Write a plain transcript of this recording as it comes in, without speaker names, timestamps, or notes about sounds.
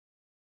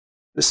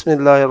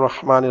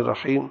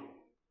बिस्मिल्लाहिर्रहमानिर्रहीम।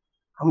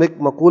 हम एक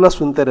मकूला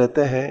सुनते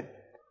रहते हैं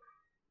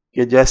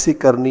कि जैसी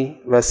करनी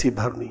वैसी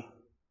भरनी।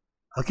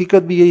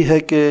 हकीकत भी यही है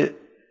कि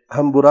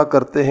हम बुरा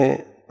करते हैं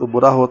तो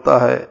बुरा होता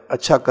है,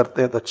 अच्छा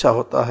करते हैं तो अच्छा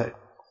होता है।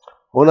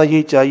 होना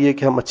यही चाहिए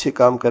कि हम अच्छे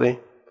काम करें।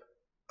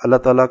 अल्लाह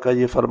ताला का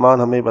ये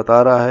फरमान हमें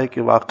बता रहा है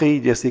कि वाकई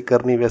जैसी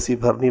करनी वैसी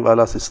भरनी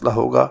वाला सिलसिला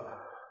होगा।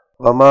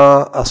 वमा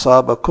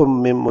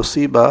असाबकुम मिन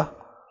मुसीबा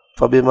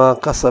फबिमा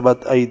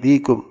कसबत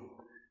ऐदीकुम,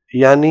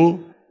 यानी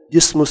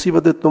जिस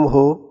मुसीबत तुम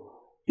हो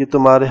ये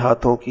तुम्हारे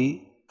हाथों की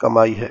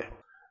कमाई है।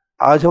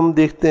 आज हम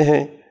देखते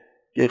हैं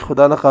कि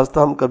खुदा न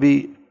खास्ता हम कभी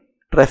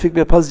ट्रैफिक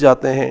में फंस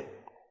जाते हैं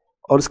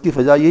और इसकी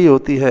वजह यही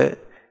होती है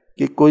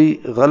कि कोई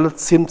गलत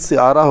सिमत से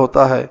आ रहा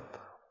होता है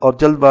और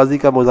जल्दबाजी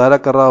का मुजाहरा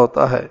कर रहा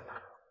होता है।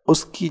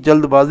 उसकी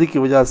जल्दबाजी की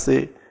वजह से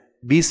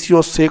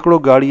बीसियों सैकड़ों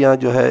गाड़ियां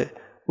जो है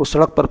वो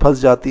सड़क पर फंस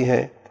जाती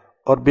हैं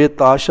और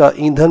बेतहाशा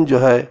ईंधन जो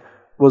है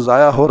वो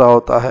ज़ाया हो रहा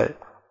होता है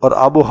और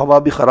आबो हवा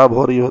भी ख़राब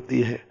हो रही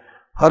होती है।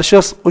 हर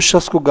शख्स उस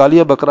शख्स को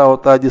गालियाँ बक रहा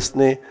होता है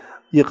जिसने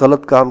ये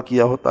गलत काम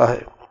किया होता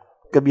है।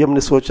 कभी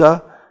हमने सोचा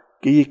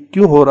कि ये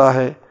क्यों हो रहा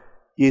है?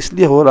 ये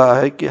इसलिए हो रहा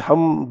है कि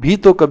हम भी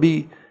तो कभी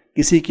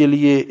किसी के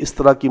लिए इस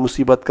तरह की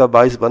मुसीबत का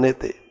बाइस बने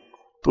थे।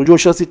 तो जो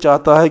शख्स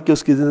चाहता है कि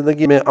उसकी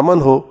ज़िंदगी में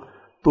अमन हो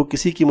तो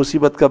किसी की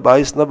मुसीबत का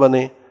बाइस न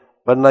बने,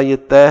 वरना ये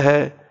तय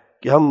है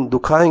कि हम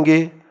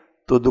दुखाएंगे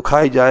तो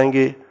दुखाए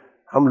जाएंगे,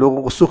 हम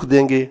लोगों को सुख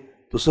देंगे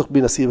तो सुख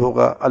भी नसीब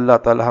होगा। अल्लाह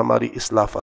ताला हमारी इस्लाह